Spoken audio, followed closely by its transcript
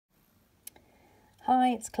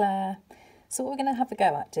Hi, it's Claire. So what we're going to have a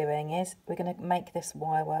go at doing is we're going to make this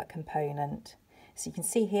wirework component. So you can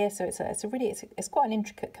see here, so it's quite an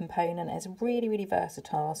intricate component. It's really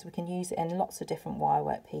versatile, so we can use it in lots of different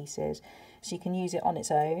wirework pieces. So you can use it on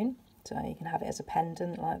its own, so you can have it as a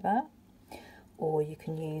pendant like that, or you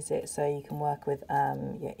can use it so you can work with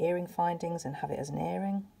your earring findings and have it as an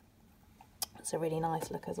earring. It's a really nice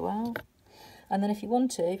look as well. And then if you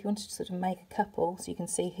wanted to sort of make a couple, so you can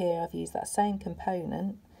see here I've used that same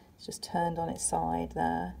component. It's just turned on its side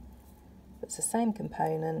there. It's the same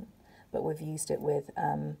component, but we've used it with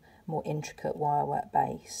more intricate wirework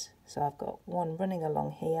base. So I've got one running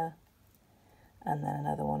along here, and then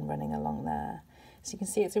another one running along there. So you can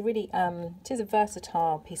see it's a really, it is a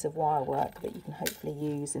versatile piece of wirework that you can hopefully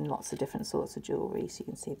use in lots of different sorts of jewellery. So you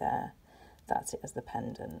can see there, that's it as the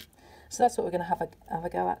pendant. So that's what we're going to have a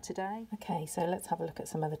go at today. Okay, so let's have a look at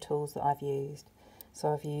some of the tools that I've used.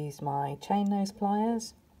 So I've used my chain nose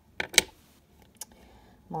pliers,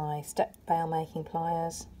 my step bail making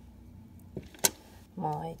pliers,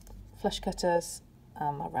 my flush cutters,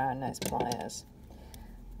 and my round nose pliers.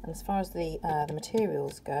 And as far as the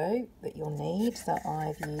materials go that you'll need, that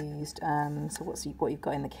I've used, so what you've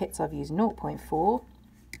got in the kits, I've used 0.4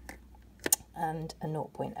 and a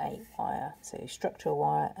 0.8 wire, so structural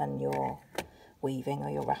wire and your weaving or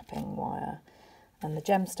your wrapping wire. And the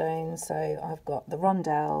gemstones, so I've got the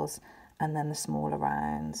rondelles and then the smaller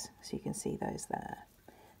rounds, so you can see those there.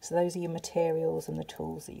 So those are your materials and the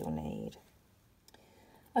tools that you'll need.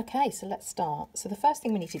 Okay, so let's start. So the first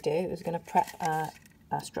thing we need to do is we're going to prep our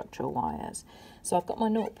structural wires. So I've got my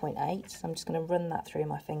 0.8, so I'm just going to run that through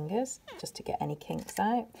my fingers just to get any kinks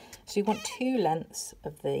out. So you want two lengths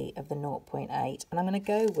of the 0.8, and I'm going to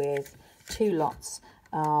go with two lots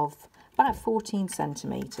of about 14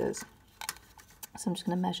 centimetres. So I'm just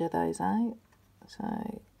going to measure those out.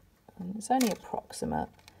 So it's only approximate,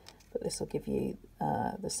 but this will give you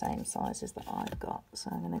the same sizes that I've got. So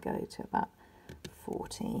I'm going to go to about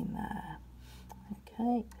 14 there.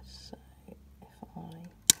 Okay, so if I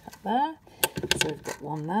cut there, so we've got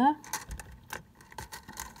one there.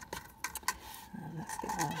 And let's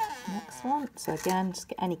get our next one. So again, just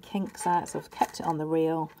get any kinks out. So I've kept it on the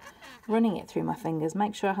reel, running it through my fingers.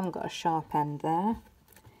 Make sure I haven't got a sharp end there.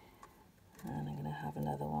 And I'm going to have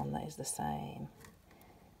another one that is the same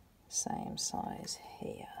size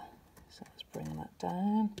here. So let's bring that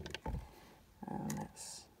down and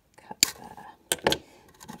let's cut there.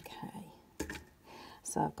 Okay,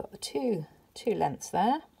 so I've got the two lengths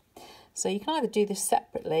there. So you can either do this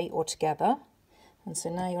separately or together. And so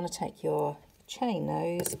now you want to take your chain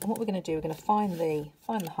nose, and what we're going to do, we're going to find the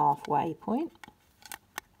halfway point,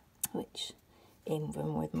 which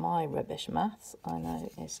even with my rubbish maths I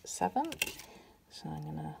know is 7. So I'm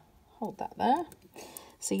going to hold that there.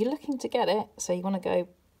 So you're looking to get it, so you want to go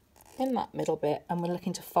in that middle bit, and we're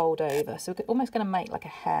looking to fold over. So we're almost going to make like a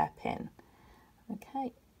hairpin.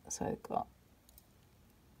 Okay, so we've got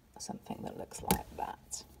something that looks like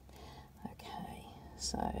that. Okay,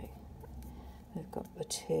 so we've got the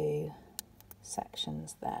two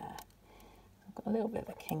sections there. I've got a little bit of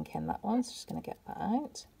a kink in that one, so just going to get that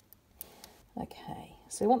out. Okay,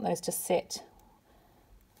 so we want those to sit,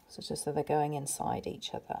 so just so they're going inside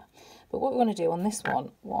each other. But what we want to do on this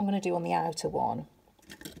one, what I'm going to do on the outer one,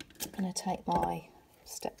 I'm going to take my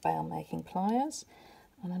step bail making pliers,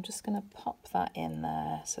 and I'm just going to pop that in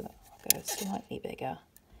there so that I'll go slightly bigger,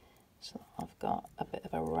 so that I've got a bit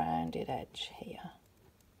of a rounded edge here.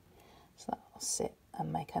 So that'll sit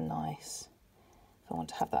and make a nice, if I want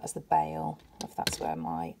to have that as the bail, if that's where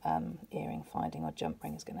my earring finding or jump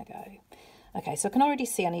ring is going to go. Okay, so I can already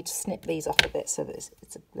see I need to snip these off a bit so that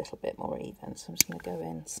it's a little bit more even. So I'm just going to go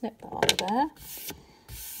in, snip that off there.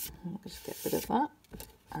 I'll just get rid of that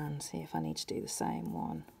and see if I need to do the same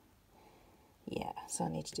one. Yeah, so I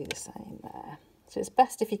need to do the same there. So it's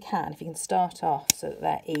best if you can start off so that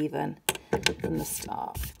they're even from the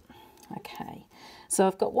start. Okay, so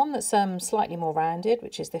I've got one that's slightly more rounded,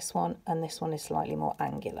 which is this one, and this one is slightly more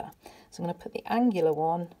angular. So I'm going to put the angular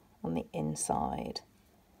one on the inside.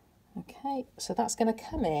 Okay, so that's going to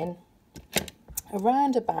come in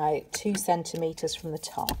around about 2 centimetres from the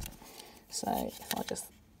top. So if I just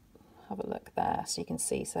have a look there, so you can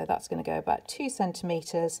see, so that's going to go about 2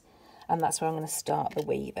 centimetres, and that's where I'm going to start the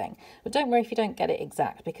weaving. But don't worry if you don't get it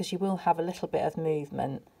exact, because you will have a little bit of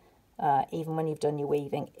movement even when you've done your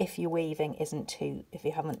weaving, if your weaving if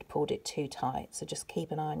you haven't pulled it too tight. So just keep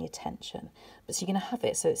an eye on your tension. But so you're going to have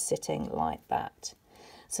it so it's sitting like that.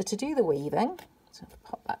 So to do the weaving, so if I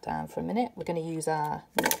pop that down for a minute, we're going to use our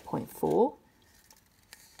 0.4.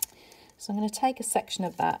 So I'm going to take a section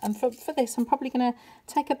of that, and for this I'm probably going to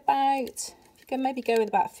take about, if you maybe go with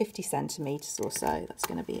about 50 centimetres or so. That's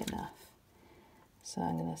going to be enough. So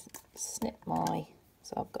I'm going to snip my,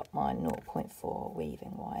 so I've got my 0.4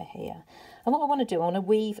 weaving wire here. And what I want to do, I want to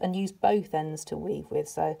weave and use both ends to weave with.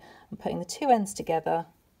 So I'm putting the two ends together.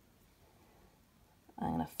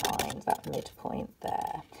 I'm going to find that midpoint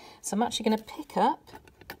there. So I'm actually going to pick up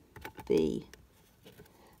the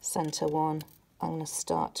centre one. I'm going to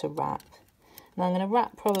start to wrap. And I'm going to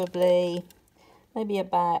wrap probably maybe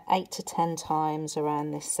about 8 to 10 times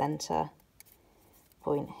around this centre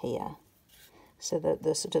point here. So that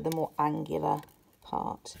the sort of the more angular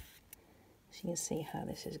part. So you can see how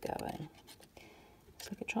this is going. So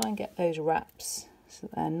I could try and get those wraps so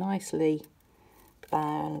they're nicely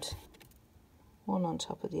bound, one on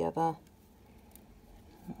top of the other.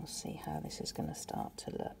 We'll see how this is going to start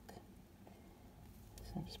to look.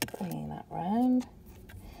 So I'm just bringing that round.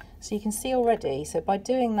 So you can see already, so by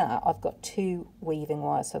doing that, I've got two weaving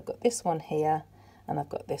wires. So I've got this one here, and I've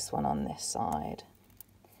got this one on this side.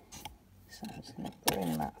 So I'm just going to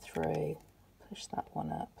bring that through, push that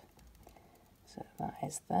one up. So that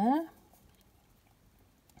is there.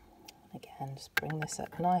 Again, just bring this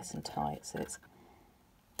up nice and tight so it's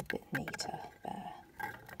a bit neater there.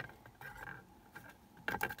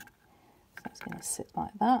 So it's going to sit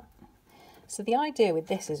like that. So the idea with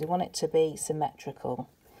this is we want it to be symmetrical.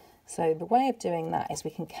 So the way of doing that is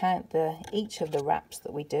we can count each of the wraps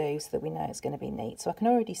that we do so that we know it's going to be neat. So I can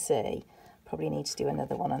already see, probably need to do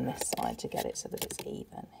another one on this side to get it so that it's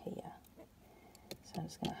even here. So I'm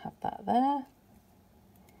just going to have that there.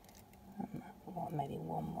 And maybe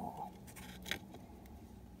one more.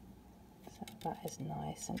 So that is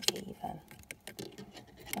nice and even.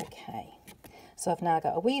 Okay, so I've now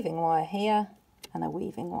got a weaving wire here and a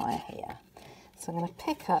weaving wire here. So I'm going to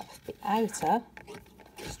pick up the outer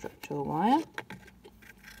structural wire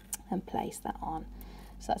and place that on.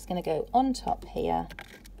 So that's going to go on top here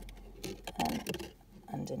and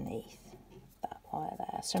underneath that wire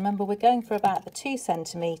there. So remember, we're going for about the 2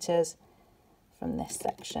 centimetres from this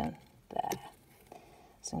section there.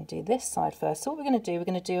 So I'm going to do this side first. So what we're going to do, we're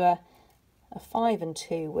going to do a 5 and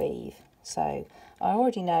 2 weave. So I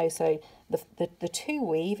already know, so the 2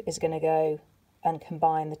 weave is going to go and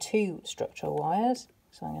combine the 2 structural wires.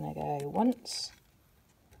 So I'm going to go once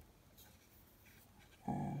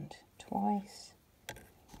and twice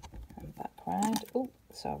and back round. Oh,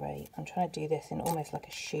 sorry, I'm trying to do this in almost like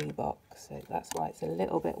a shoe box, so that's why it's a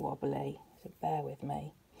little bit wobbly, so bear with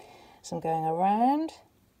me. So I'm going around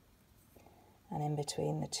and in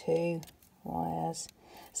between the 2 wires.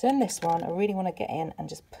 So in this one, I really want to get in and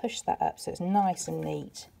just push that up so it's nice and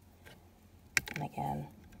neat. And again,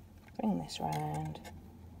 bring this round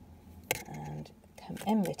and come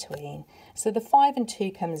in between. So the 5 and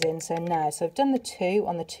 2 comes in, so now, so I've done the 2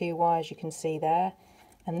 on the 2 wires you can see there,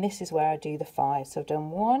 and this is where I do the 5. So I've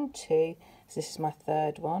done 1, 2, so this is my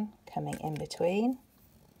 3rd one, coming in between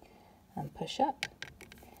and push up,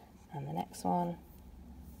 and the next one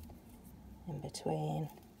in between.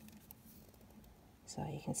 So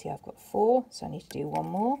you can see I've got 4, so I need to do 1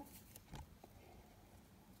 more,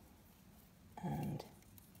 and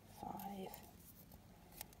 5,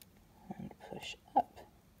 and push up.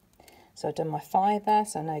 So I've done my 5 there,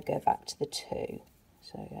 so now go back to the 2.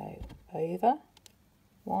 So go over,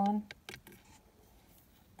 1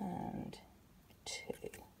 and 2.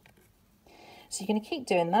 So you're going to keep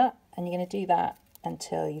doing that, and you're going to do that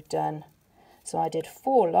until you've done, so I did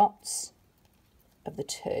 4 lots of the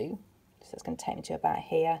 2. So it's going to take me to about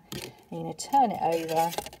here. And you're going to turn it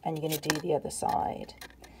over and you're going to do the other side.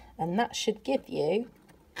 And that should give you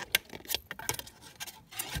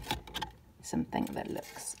something that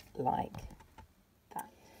looks like that.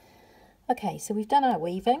 Okay, so we've done our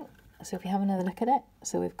weaving. So if we have another look at it,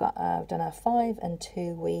 so we've got we've done our 5 and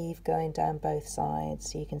 2 weave going down both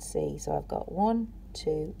sides. So you can see, so I've got 1,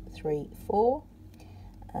 2, 3, 4,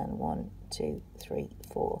 and 1, 2, 3,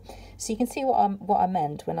 4. So you can see what I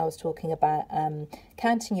meant when I was talking about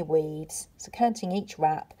counting your weaves. So counting each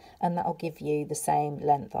wrap, and that'll give you the same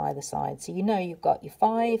length either side. So you know you've got your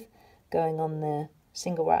 5 going on the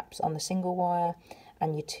single wraps on the single wire,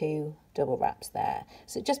 and your 2 double wraps there.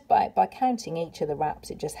 So just by counting each of the wraps,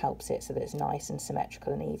 it just helps it so that it's nice and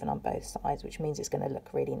symmetrical and even on both sides, which means it's going to look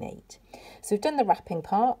really neat. So we've done the wrapping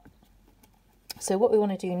part. So what we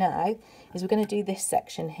want to do now is we're going to do this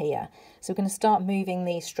section here. So we're going to start moving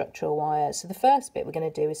these structural wires. So the first bit we're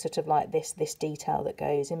going to do is sort of like this detail that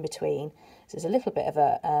goes in between. So there's a little bit of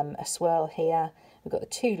a swirl here. We've got the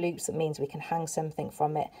 2 loops, that means we can hang something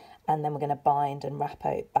from it, and then we're going to bind and wrap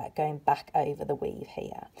out going back over the weave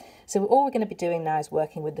here. So all we're going to be doing now is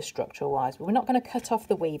working with the structural wires, but we're not going to cut off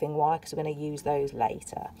the weaving wire because we're going to use those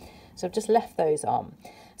later. So I've just left those on.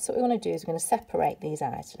 So what we want to do is we're going to separate these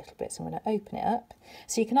out a little bit. So I'm going to open it up.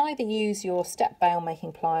 So you can either use your step bail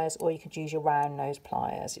making pliers or you could use your round nose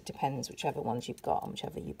pliers. It depends whichever ones you've got and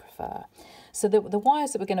whichever you prefer. So the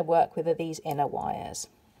wires that we're going to work with are these inner wires.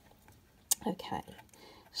 Okay,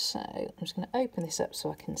 so I'm just going to open this up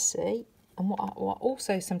so I can see. And what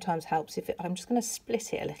also sometimes helps, I'm just going to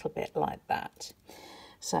split it a little bit like that.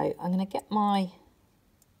 So I'm going to get my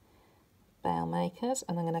bail makers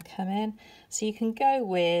and I'm going to come in. So you can go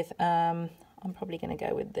with, I'm probably going to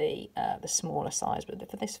go with the smaller size, but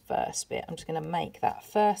for this first bit, I'm just going to make that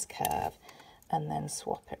first curve and then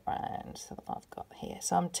swap it round. So that I've got here.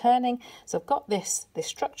 So I'm turning, so I've got this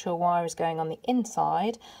structural wire is going on the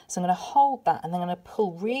inside. So I'm going to hold that and then I'm going to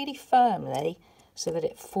pull really firmly so that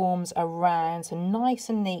it forms around, so nice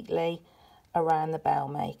and neatly around the bail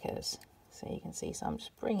makers. So you can see, so I'm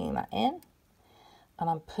just bringing that in and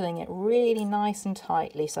I'm pulling it really nice and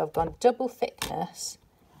tightly. So I've gone double thickness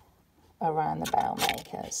around the bail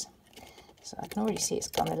makers. So I can already see it's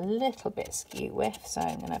gone a little bit skew width. So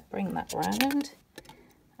I'm going to bring that round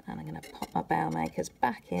and I'm going to pop my bail makers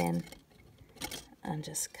back in and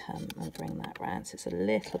just come and bring that round so it's a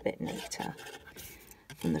little bit neater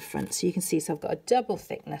from the front. So you can see, so I've got a double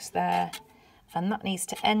thickness there and that needs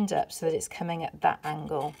to end up so that it's coming at that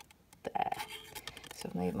angle there. So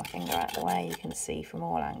I've moved my finger out of the way, you can see from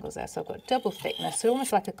all angles there. So I've got double thickness, so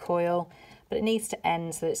almost like a coil, but it needs to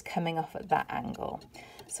end so that it's coming off at that angle.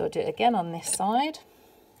 So I'll do it again on this side.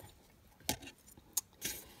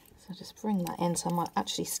 So just bring that in. So I might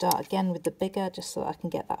actually start again with the bigger just so that I can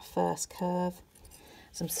get that first curve.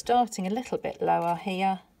 So I'm starting a little bit lower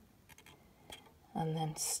here and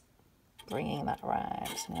then bringing that around.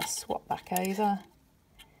 So I'm going to swap back over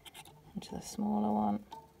into the smaller one.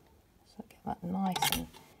 So get that nice and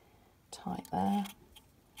tight there.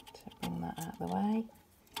 So bring that out of the way.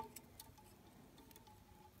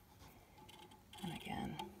 And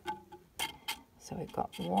again. So we've got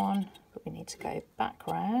one, but we need to go back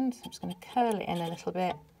round. So I'm just going to curl it in a little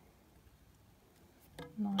bit.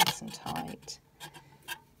 Nice and tight.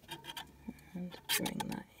 And bring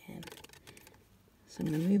that in. So I'm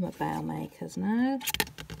going to move my bail makers now.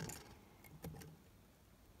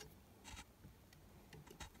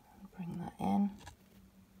 Bring that in.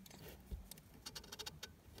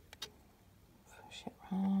 Push it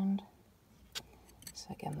round. So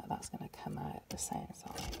again, that's going to come out the same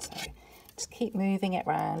side. So just keep moving it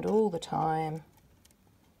round all the time.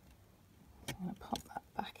 So I'm going to pop that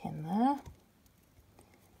back in there.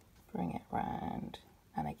 Bring it round.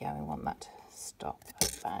 And again, we want that to stop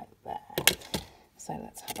about there. So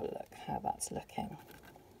let's have a look how that's looking.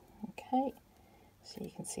 Okay, so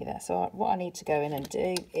you can see there. So what I need to go in and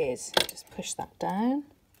do is just push that down.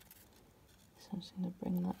 So I'm just going to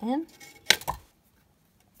bring that in.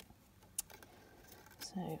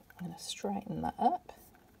 So I'm going to straighten that up.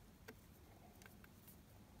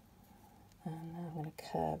 And now I'm going to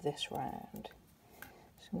curve this round.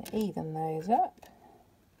 So I'm going to even those up.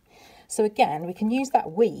 So again, we can use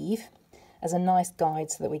that weave as a nice guide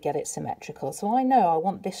so that we get it symmetrical. So I know I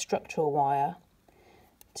want this structural wire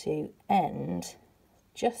to end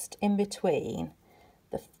just in between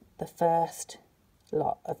the first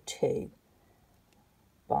lot of two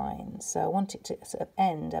binds. So I want it to sort of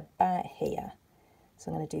end about here.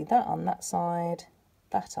 So I'm going to do that on that side,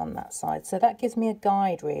 that on that side. So that gives me a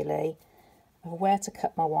guide really of where to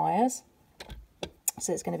cut my wires.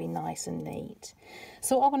 So it's going to be nice and neat.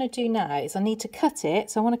 So what I want to do now is I need to cut it.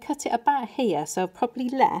 So I want to cut it about here. So I've probably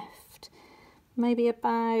left maybe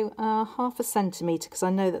about half a centimetre because I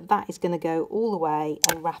know that that is going to go all the way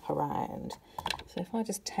and wrap around. So if I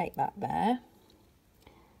just take that there,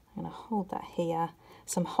 I'm going to hold that here.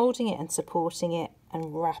 So I'm holding it and supporting it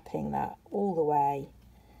and wrapping that all the way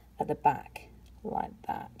at the back like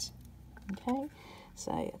that. Okay,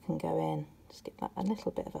 so I can go in. Just get that a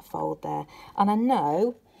little bit of a fold there. And I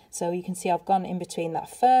know, so you can see I've gone in between that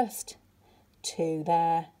first two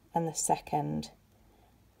there and the second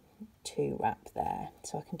two wrap there.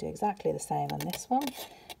 So I can do exactly the same on this one.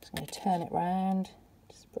 Just going to turn it round,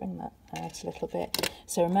 just bring that out a little bit.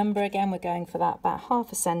 So remember again, we're going for that about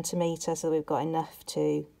half a centimetre so we've got enough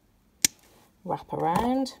to wrap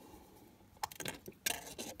around.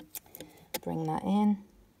 Bring that in.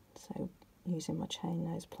 So using my chain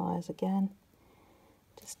nose pliers again.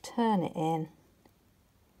 Just turn it in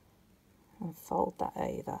and fold that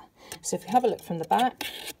over. So if you have a look from the back,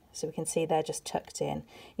 so we can see they're just tucked in.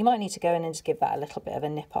 You might need to go in and just give that a little bit of a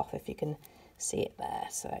nip off if you can see it there.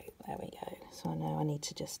 So there we go. So I know I need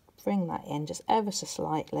to just bring that in just ever so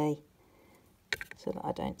slightly so that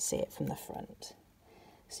I don't see it from the front.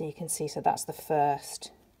 So you can see, so that's the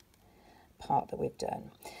first part that we've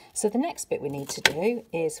done. So the next bit we need to do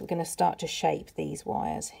is we're going to start to shape these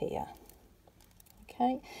wires here.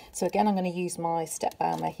 Okay, so again I'm going to use my step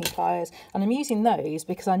bow making pliers, and I'm using those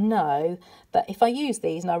because I know that if I use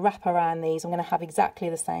these and I wrap around these, I'm going to have exactly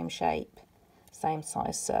the same shape, same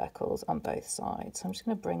size circles on both sides. So I'm just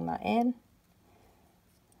going to bring that in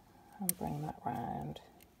and bring that round.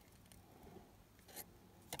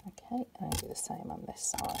 Okay, and I'll do the same on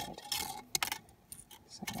this side.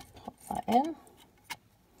 So I'm going to pop that in.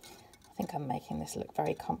 I think I'm making this look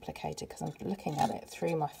very complicated because I'm looking at it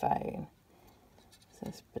through my phone. So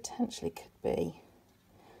this potentially could be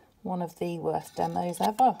one of the worst demos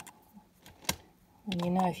ever. And you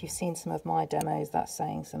know, if you've seen some of my demos, that's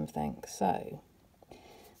saying something. So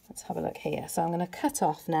let's have a look here. So I'm going to cut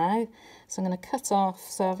off now. So I'm going to cut off.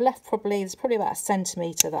 So I've left there's probably about 1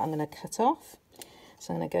 centimetre that I'm going to cut off.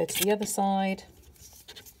 So I'm going to go to the other side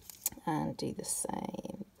and do the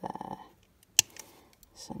same there.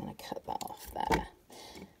 So I'm going to cut that off there.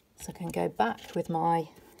 So I can go back with my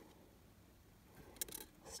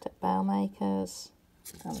step bow makers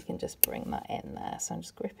and we can just bring that in there. So I'm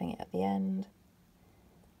just gripping it at the end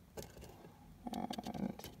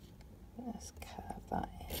and just curve that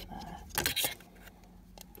in there.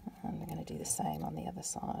 And we're going to do the same on the other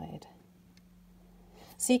side.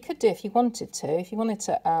 So you could do, if you wanted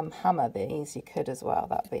to hammer these, you could as well.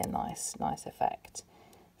 That'd be a nice effect.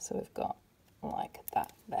 So we've got like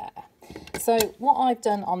that there. So what I've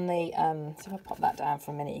done on the, so if I pop that down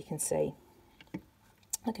for a minute, you can see,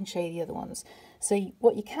 I can show you the other ones. So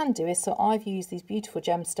what you can do is, so I've used these beautiful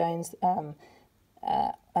gemstones and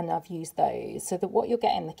I've used those. So that what you'll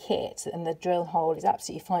get in the kit and the drill hole is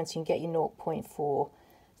absolutely fine. So you can get your 0.4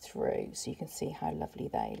 through, so you can see how lovely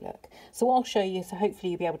they look. So what I'll show you, so hopefully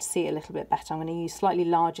you'll be able to see it a little bit better. I'm going to use slightly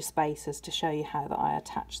larger spacers to show you how that I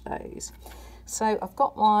attach those. So I've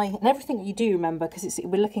got my, and everything that you do, remember, because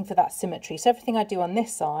we're looking for that symmetry. So everything I do on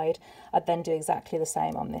this side, I'd then do exactly the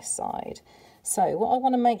same on this side. So what I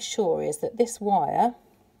want to make sure is that this wire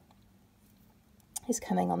is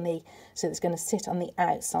coming on the, so it's going to sit on the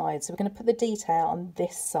outside. So we're going to put the detail on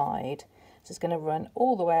this side. So it's going to run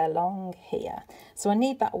all the way along here. So I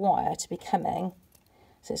need that wire to be coming,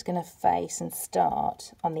 so it's going to face and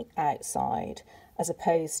start on the outside as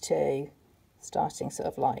opposed to starting sort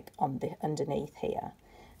of like on the underneath here.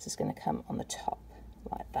 So it's going to come on the top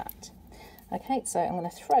like that. Okay, so I'm going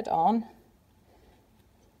to thread on.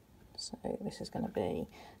 So this is going to be,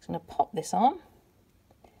 I'm going to pop this on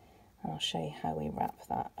and I'll show you how we wrap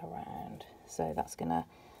that around. So that's going to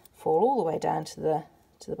fall all the way down to the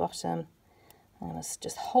bottom. I'm going to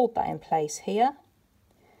just hold that in place here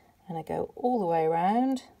and I go all the way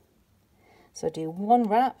around. So I do one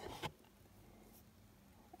wrap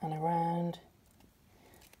and around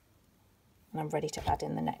and I'm ready to add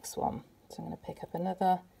in the next one. So I'm going to pick up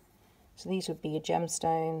another. So these would be your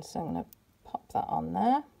gemstones. So I'm going to pop that on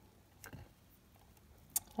there.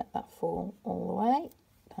 Let that fall all the way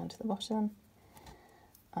down to the bottom.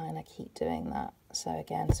 And I keep doing that. So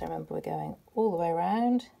again, so remember we're going all the way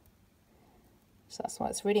around. So that's why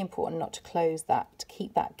it's really important not to close that, to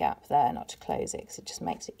keep that gap there, not to close it, because it just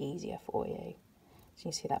makes it easier for you. So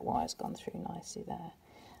you see that wire's gone through nicely there.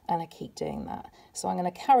 And I keep doing that. So I'm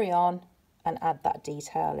going to carry on and add that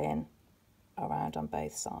detail in around on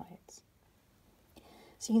both sides.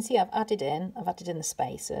 So you can see I've added in the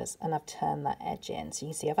spacers and I've turned that edge in. So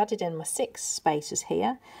you can see I've added in my 6 spacers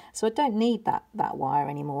here. So I don't need that wire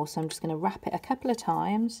anymore. So I'm just going to wrap it a couple of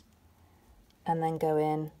times and then go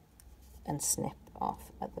in and snip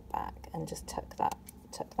off at the back and just tuck that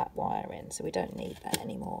wire in. So we don't need that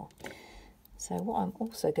anymore. So what I'm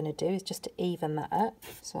also going to do is just to even that up.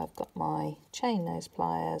 So I've got my chain nose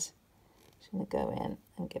pliers. I'm going to go in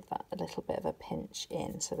and give that a little bit of a pinch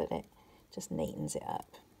in so that it just neatens it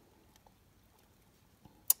up.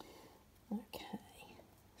 Okay,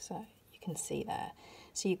 so you can see there.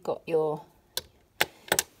 So you've got your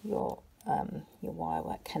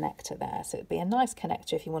wirework connector there. So it'd be a nice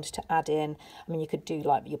connector if you wanted to add in. I mean, you could do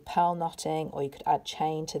like your pearl knotting, or you could add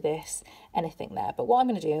chain to this, anything there. But what I'm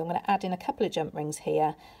going to do, I'm going to add in a couple of jump rings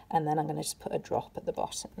here, and then I'm going to just put a drop at the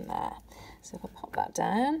bottom there. So if I pop that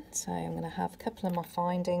down, so I'm going to have a couple of my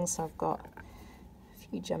findings. So I've got a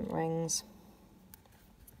few jump rings.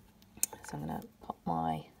 So I'm going to pop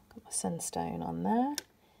my sunstone on there.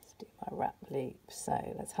 Do my wrap loop.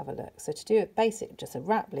 So let's have a look. So to do a basic, just a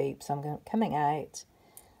wrap loop, so I'm coming out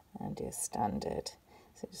and do a standard.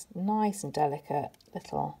 So just nice and delicate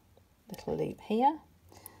little loop here,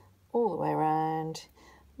 all the way around.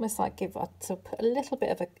 Almost like so put a little bit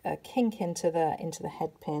of a kink into the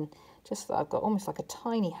head pin, just so that I've got almost like a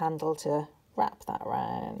tiny handle to wrap that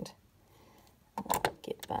around.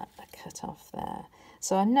 that cut off there.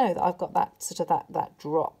 So I know that I've got that sort of that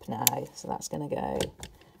drop now, so that's going to go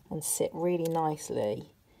and sit really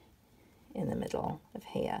nicely in the middle of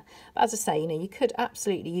here. But as I say, you know, you could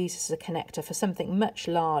absolutely use this as a connector for something much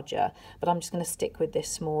larger, but I'm just going to stick with this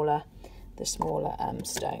smaller, the smaller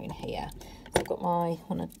stone here. So I've got I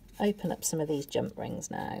want to open up some of these jump rings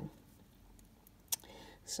now.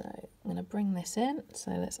 So I'm going to bring this in.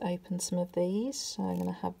 So let's open some of these. So I'm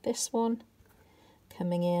going to have this one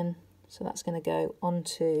coming in. So that's going to go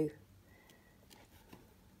onto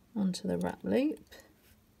the wrap loop.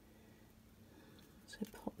 So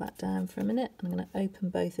pop that down for a minute. I'm going to open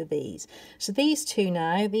both of these. So these two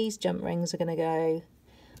now, these jump rings are going to go,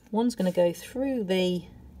 one's going to go through the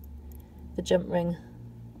jump ring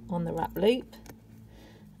on the wrap loop,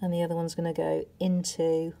 and the other one's going to go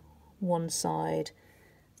into one side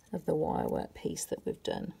of the wirework piece that we've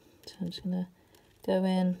done. So I'm just going to go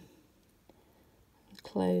in,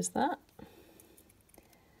 close that,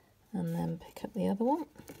 and then pick up the other one.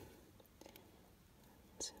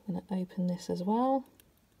 So I'm going to open this as well.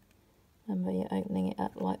 Remember, you're opening it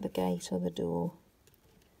up like the gate or the door,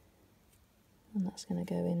 and that's going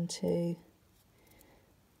to go into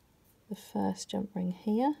the first jump ring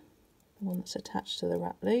here, the one that's attached to the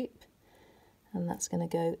wrap loop, and that's going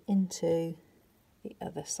to go into the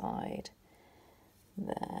other side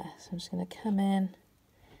there. So I'm just going to come in,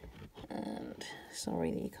 and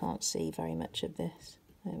sorry that you can't see very much of this.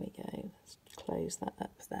 There we go. Let's close that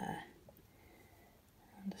up there.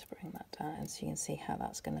 And just bring that down so you can see how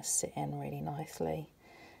that's going to sit in really nicely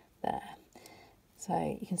there.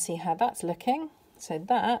 So you can see how that's looking. So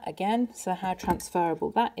that, again, so how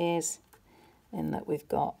transferable that is, in that we've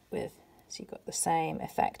got with, so you've got the same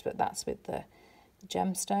effect, but that's with the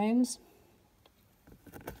gemstones.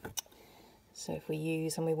 So if we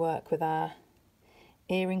use and we work with our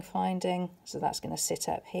earring finding, so that's going to sit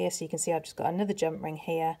up here. So you can see I've just got another jump ring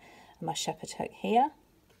here and my shepherd hook here.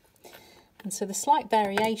 And so the slight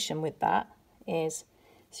variation with that is,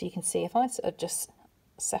 so you can see if I sort of just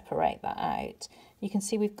separate that out, you can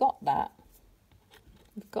see we've got that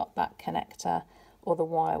connector or the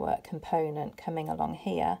wirework component coming along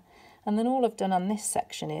here. And then all I've done on this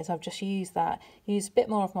section is I've just used a bit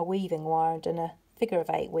more of my weaving wire and done a figure of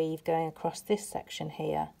 8 weave going across this section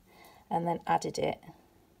here, and then added it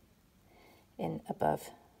in above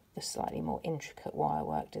the slightly more intricate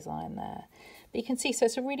wirework design there. But you can see, so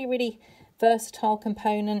it's a really, really versatile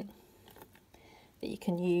component that you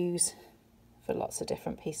can use for lots of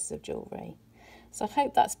different pieces of jewellery. So I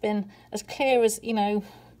hope that's been as clear as, you know,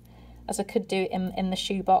 as I could do in the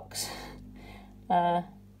shoebox. So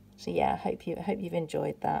yeah, I hope you've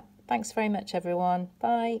enjoyed that. Thanks very much, everyone.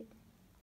 Bye.